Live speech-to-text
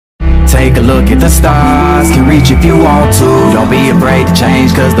take a look at the stars. Can reach if you want to. Don't be afraid to change,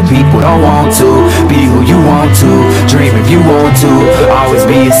 cause the people don't want to. Be who you want to, dream if you want to. Always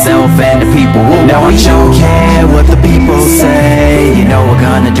be yourself and the people will know. We don't care what the people say. You know we're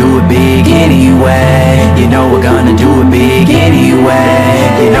gonna do it big anyway. You know we're gonna do it big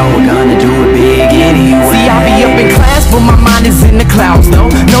anyway. You know we're gonna do it big anyway. See, I'll be up in class, but my mind is in the clouds, though.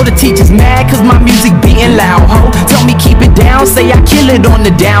 Know the teacher's mad, cause my music beating loud, ho. Tell me keep it down, say I kill it on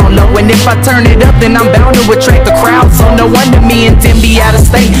the down low. And if I turn it up, then I'm bound to attract the crowd. So no wonder me and Tim be out of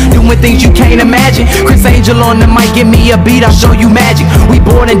state, doing things you can't imagine. Chris Angel on the mic, give me a beat, I'll show you magic. We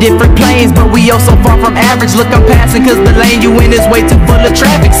born in different planes, but we all so far from average. Look, I'm passing, cause the lane you in is way too full of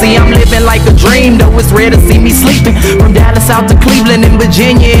traffic. See, I'm living like a dream, though it's rare to see me sleeping. From Dallas out to Cleveland and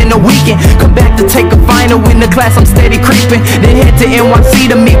Virginia in a weekend. Come back to take a final in the class, I'm steady creeping. Then head to NYC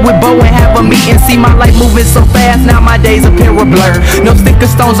to meet with Bo and have a meeting. See my life moving so fast, now my days appear a blur. No sticker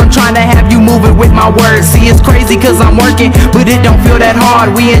stones, I'm trying to have you moving with my words. See, it's crazy cause I'm working, but it don't feel that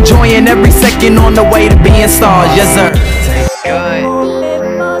hard. We enjoying every second on the way to being stars, yes sir. Good.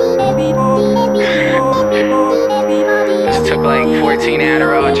 Just took like 14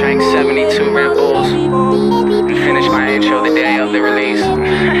 Adderall, drank 72 Red Bulls, and finished my intro the day of the release.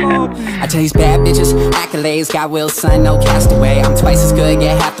 I chase bad bitches, accolades, got will, son, no castaway. I'm twice as good,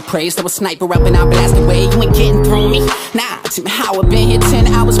 get half the praise. Throw a sniper up and I blast away. You ain't getting through me. Nah, how I've been here 10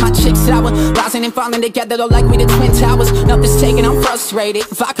 hours. My chick's sour, rising and falling together, though like we the Twin Towers. Nothing's taken, I'm frustrated.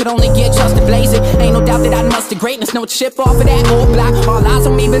 If I could only get just to blaze it, ain't no doubt that I'd muster greatness. No chip off of that old block. All eyes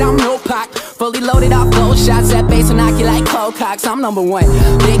on me, but I'm no Pac. Fully loaded off gold shots, that bass will knock you like cold cocks. I'm number one.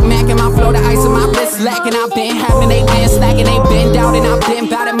 Big Mac in my flow, the ice in my wrist lacking. I've been having, they been slacking, they been doubting. I've been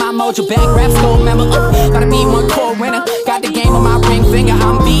bout it, my mojo back raps gold member. Gotta be one core winner. Got the game on my ring finger.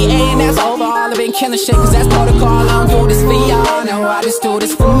 I'm VA and that's over. All I've been killing shit, cause that's protocol. I don't do this for y'all, no, I just do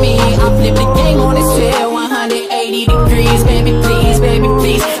this for me. I flip the game on this chair, 180 degrees. Baby please, baby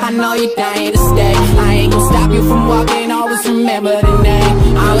please, I know you're dying to stay. I ain't gon' stop you from walking, always remember the name.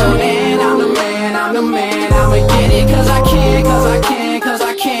 I'm the man, I'm the man, I'm the man. I'ma get it cause I can, cause I can, cause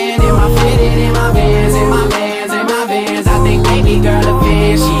I can. Am I fitted in my vans, in my vans, in my vans? I think baby girl a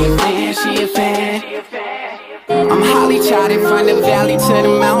fan, she a fan, she a fan. I'm Holly charted from the valley to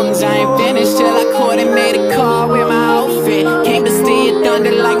the mountains. I ain't finished till I coordinate a car with my outfit. Came to see it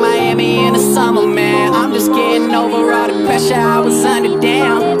thunder like Miami in the summer, man. I'm just getting over all the pressure I was under.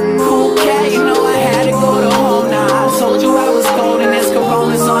 Damn, cool cat, you know I had to go to home now. I told you I was golden, there's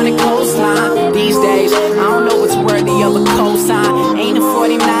Coronas on the coastline. These days, I don't know what's worthy of a cosign. Ain't a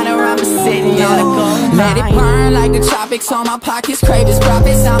 49er, I'm just sitting on a gold. Let it burn like the tropics on my pockets, crave his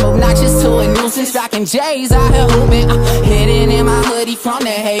profits. I'm obnoxious to a nuisance, rocking J's out here hooping. Hidden in my hoodie from the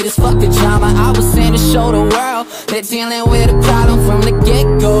haters, fuck the drama. I was sent to show the world they're dealing with a problem from the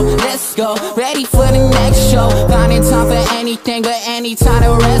get-go. Let's go, ready for the next show. Finding time for anything but any time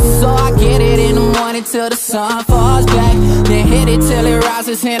to rest. So I get it in the morning till the sun falls back. Then hit it till it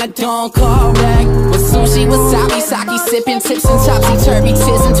rises and I don't call back. With sushi, wasabi, sake, sipping tips and topsy-turvy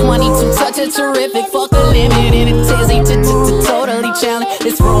tips and 22 touches terrific. Fuck the limit in a tizzy, totally challenged.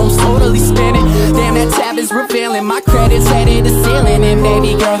 This room's totally spinning. Damn, that tab is revealing. My credits headed to ceiling. And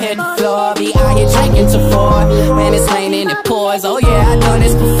baby girl hit the floor. Be out here drinking to 4. When it's raining it pours. Oh yeah, I done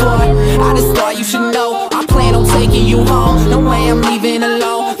this before. I just thought you should know I plan on taking you home. No way I'm leaving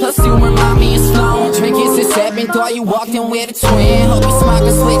alone. Plus you remind me it's flown. Drinking since 7, thought you walked in with a twin. Hope you smart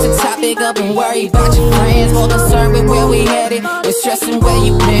can switch the topic up and worry about your friends. More concerned with where we headed and stressing where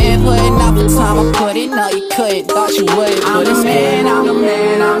you been. Putting out the time I put in. No you couldn't, thought you would. I'm the man, I'm the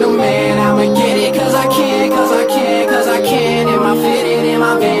man, I'm the man. I'ma get it cause I can, cause I can, cause I can. Am I fitted in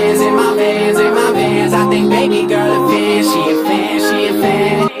my vans, in my vans, in my vans? I think baby girl a fan, she a fan, she a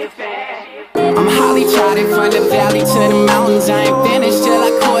fan. I'm Holly charted from the valley to the mountains. I ain't finished till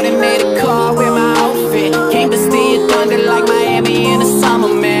I coordinate a car with my outfit. Came to see it thunder like Miami in the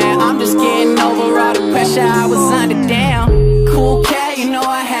summer, man. I'm just getting over all the pressure I was under. Damn, cool cat, you know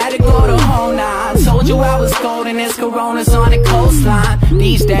I had to go to home now. I told you I was golden, there's Coronas on the coastline.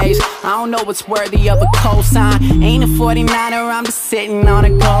 These days, I don't know what's worthy of a cosign. Ain't a 49er, I'm just sitting on a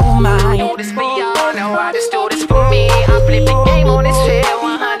gold mine. Do this for y'all, no, I just do this for me. I flip the game on this chair,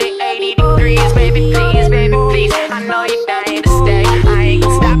 180 degrees. Baby please, baby please, I know you're dying to stay. I ain't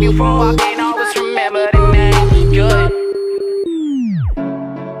gon' stop you from walking, always remember the name. Good.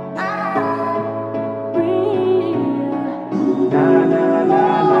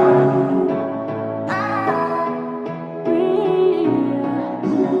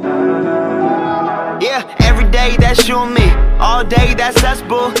 Yeah, every day that's you and me. All day that's us,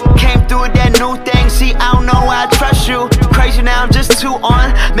 boo. Came through with that new thing. See, I don't know why I trust you. Crazy now, I'm just too on.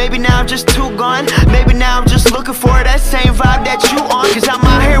 Maybe now I'm just too gone. Maybe now I'm just looking for that same vibe that you on. Cause I'm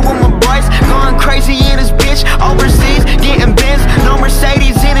out here with my boys, going crazy in this bitch. Overseas, getting Benz, no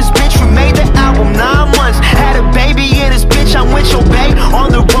Mercedes in this bitch. We made the album 9 months, had a baby in this bitch. I'm with your babe,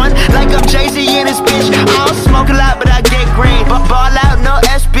 on the run, like I'm Jay-Z in this bitch. I don't smoke a lot, but I get green. But ball out, no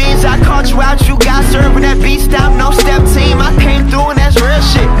SBs. I called you out, you got serving that beat stop, no step team. I came through and that's real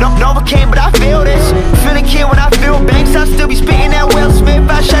shit. No, Nova came, but I feel this. Feeling kid when I feel banks, I still be spitting that Will Smith.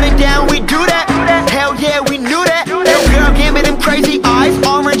 I shut it down, we do that. Hell yeah, we knew that. Little girl, give me them crazy eyes.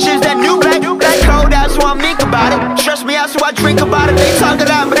 Orange is that new black. That's cold out, so I'm think about it. Trust me out, so I drink about it. They talk a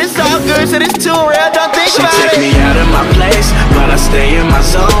lot, but it's all good, so it's too real. Don't think about it. She take me out of my place, but I stay in my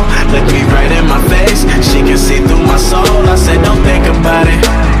zone. Look me right in my face, she can see through my soul. I said don't think about it.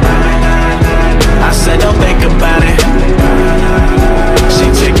 I said don't think about it. She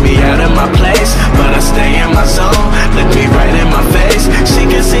take me out of my place, but I stay in my zone. Look me right in my face, she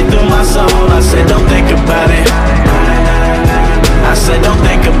can see through my soul. I said don't think about it. I said don't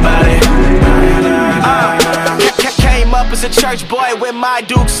think about it. Came up as a church boy with my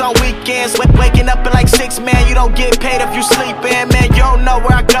dukes on weekends. Waking up at like 6, man, you don't get paid if you sleepin'. Man, you don't know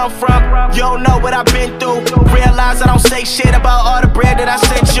where I come from, you don't know what I've been through. Realize I don't say shit about all the bread that I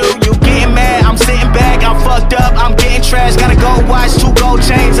sent you. You getting mad, I'm sitting back, I'm fucked up, I'm getting trashed. Gotta go watch 2 gold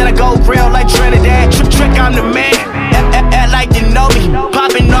chains and I go real like Trinidad. Trick, I'm the man, act like you know me.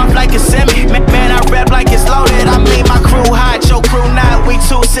 Popping off like a semi, man, I rap like it's loaded. I mean my crew hot, your crew not. We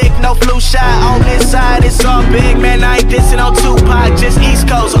too sick, no flu shot. On this side, it's all big, man, I ain't dissing on Tupac. Just East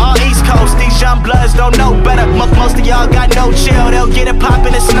Coast, all East Coast. These young bloods don't know better. Most of y'all got no chill, they'll get it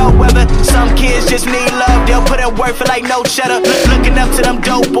poppin' in snow weather. Some kids just need love, they'll put in work for like no cheddar. Looking up to them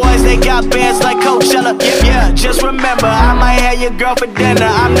dope boys, they got bands like Coachella. Yeah, just remember, I might have your girl for dinner.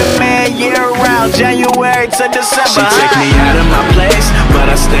 I'm the man year round, January to December. She take me out of my place, but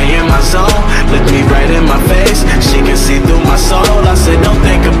I stay in my zone. Look me right in my face, she can see through my soul. I said don't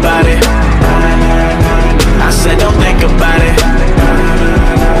think about it. I said don't think about it.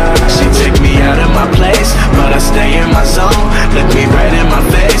 She take me out of my place, but I stay in my zone. Look me right in my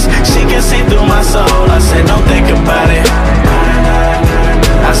face, she can see through my soul. I said don't think about it.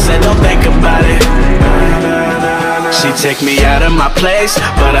 I said don't think about it. She take me out of my place,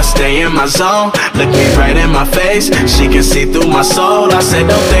 but I stay in my zone. Look me right in my face, she can see through my soul. I said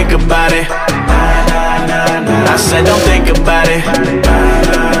don't think about it. I said don't think about it.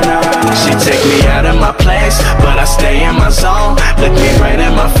 She take me out of my place, but I stay in my zone.